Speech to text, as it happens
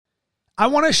I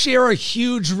want to share a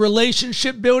huge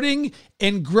relationship building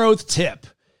and growth tip.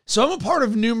 So I'm a part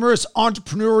of numerous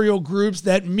entrepreneurial groups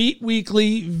that meet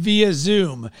weekly via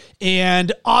Zoom.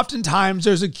 And oftentimes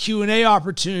there's a Q&A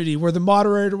opportunity where the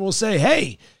moderator will say,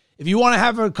 hey, if you want to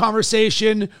have a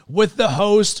conversation with the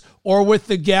host or with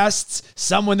the guests,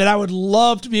 someone that I would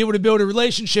love to be able to build a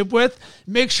relationship with,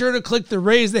 make sure to click the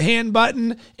raise the hand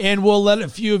button and we'll let a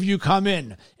few of you come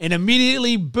in. And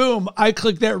immediately, boom, I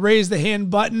click that raise the hand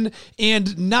button, and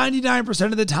 99%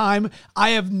 of the time, I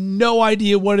have no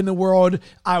idea what in the world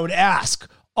I would ask.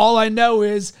 All I know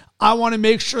is I want to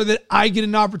make sure that I get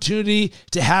an opportunity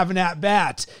to have an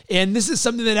at-bat. And this is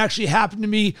something that actually happened to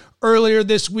me earlier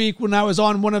this week when I was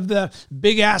on one of the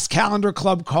Big Ass Calendar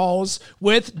Club calls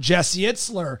with Jesse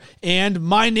Itzler. And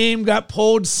my name got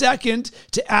pulled second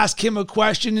to ask him a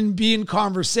question and be in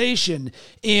conversation.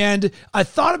 And I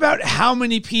thought about how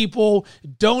many people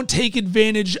don't take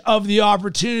advantage of the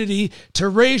opportunity to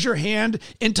raise your hand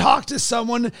and talk to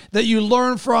someone that you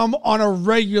learn from on a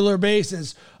regular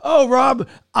basis. Oh, Rob,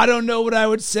 I don't know what I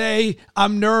would say.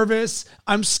 I'm nervous.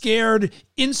 I'm scared.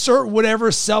 Insert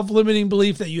whatever self-limiting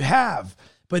belief that you have.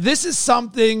 But this is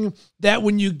something that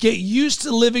when you get used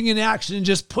to living in action and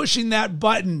just pushing that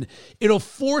button, it'll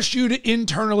force you to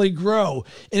internally grow.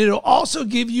 And it'll also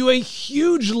give you a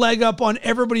huge leg up on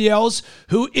everybody else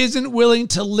who isn't willing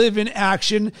to live in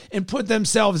action and put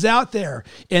themselves out there.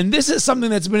 And this is something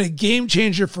that's been a game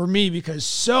changer for me, because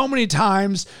so many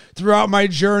times throughout my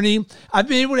journey, I've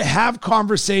been able to have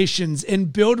conversations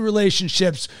and build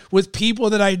relationships with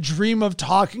people that I dream of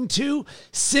talking to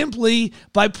simply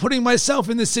by putting myself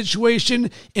in the situation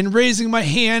and raising my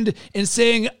hand and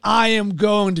saying, I am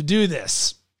going to do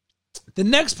this. The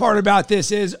next part about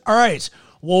this is, all right,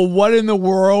 well, what in the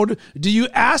world do you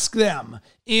ask them?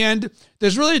 And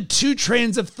there's really two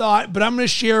trains of thought, but I'm going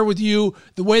to share with you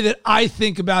the way that I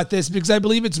think about this because I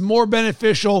believe it's more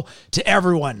beneficial to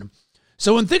everyone.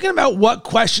 So when thinking about what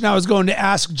question I was going to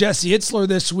ask Jesse Itzler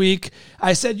this week,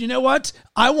 I said, you know what?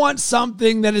 I want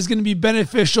something that is going to be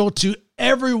beneficial to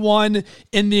everyone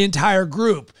in the entire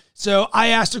group. So I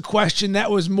asked a question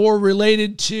that was more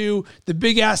related to the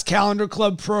Big Ass Calendar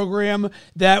Club program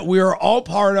that we are all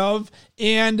part of,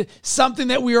 and something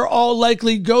that we are all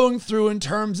likely going through in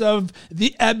terms of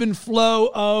the ebb and flow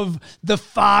of the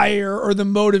fire or the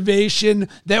motivation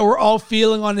that we're all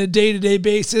feeling on a day-to-day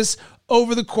basis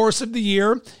over the course of the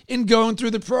year in going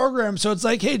through the program. So it's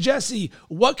like, hey, Jesse,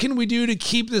 what can we do to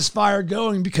keep this fire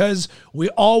going? Because we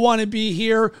all want to be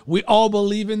here. We all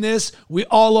believe in this. We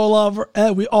all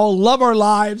love our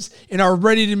lives and are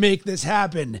ready to make this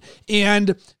happen.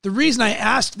 And the reason I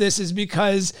asked this is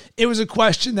because it was a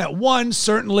question that, one,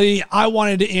 certainly I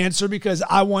wanted to answer because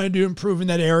I wanted to improve in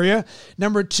that area.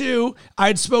 Number two, I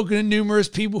had spoken to numerous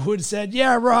people who had said,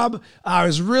 yeah, Rob, I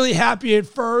was really happy at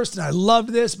first and I loved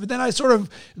this, but then I sort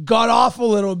of got off a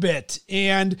little bit.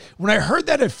 And when I heard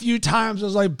that a few times, I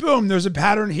was like, boom, there's a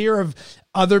pattern here of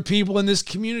other people in this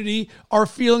community are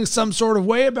feeling some sort of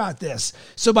way about this.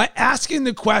 So by asking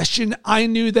the question, I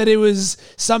knew that it was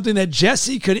something that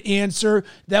Jesse could answer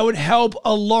that would help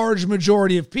a large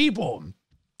majority of people.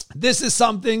 This is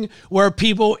something where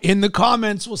people in the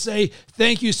comments will say,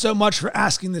 thank you so much for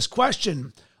asking this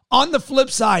question. On the flip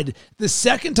side, the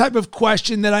second type of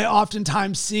question that I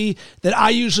oftentimes see that I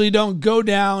usually don't go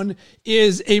down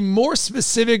is a more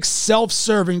specific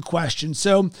self-serving question.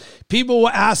 So people will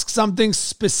ask something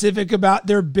specific about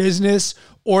their business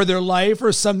or their life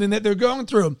or something that they're going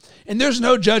through. And there's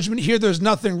no judgment here. There's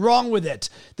nothing wrong with it.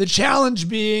 The challenge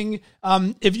being,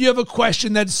 if you have a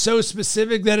question that's so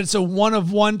specific that it's a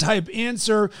one-of-one type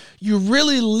answer, you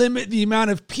really limit the amount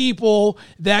of people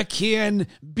that can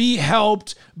be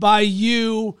helped by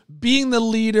you being the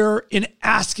leader in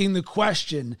asking the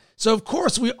question. So of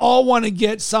course, we all want to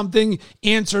get something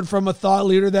answered from a thought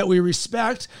leader that we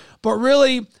respect, but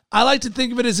really, I like to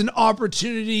think of it as an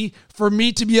opportunity for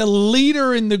me to be a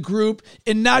leader in the group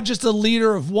and not just a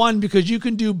leader of one, because you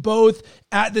can do both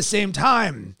at the same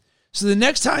time. So the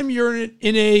next time you're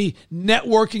in a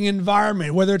networking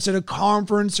environment, whether it's at a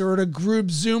conference or at a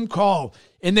group Zoom call,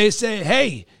 and they say,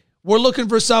 hey, we're looking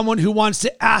for someone who wants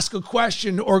to ask a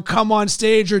question or come on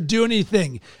stage or do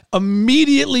anything,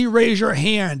 immediately raise your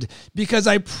hand, because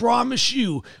I promise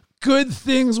you, good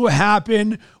things will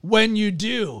happen when you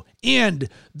do. And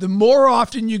the more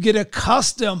often you get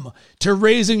accustomed to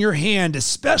raising your hand,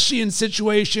 especially in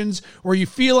situations where you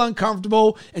feel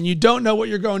uncomfortable and you don't know what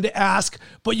you're going to ask,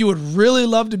 but you would really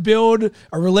love to build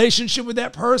a relationship with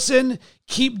that person,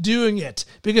 keep doing it,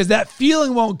 because that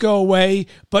feeling won't go away,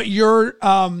 but your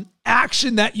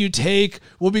action that you take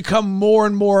will become more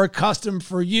and more accustomed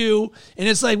for you. And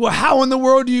it's like, well, how in the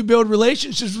world do you build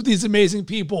relationships with these amazing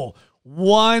people?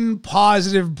 One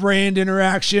positive brand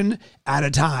interaction at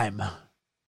a time.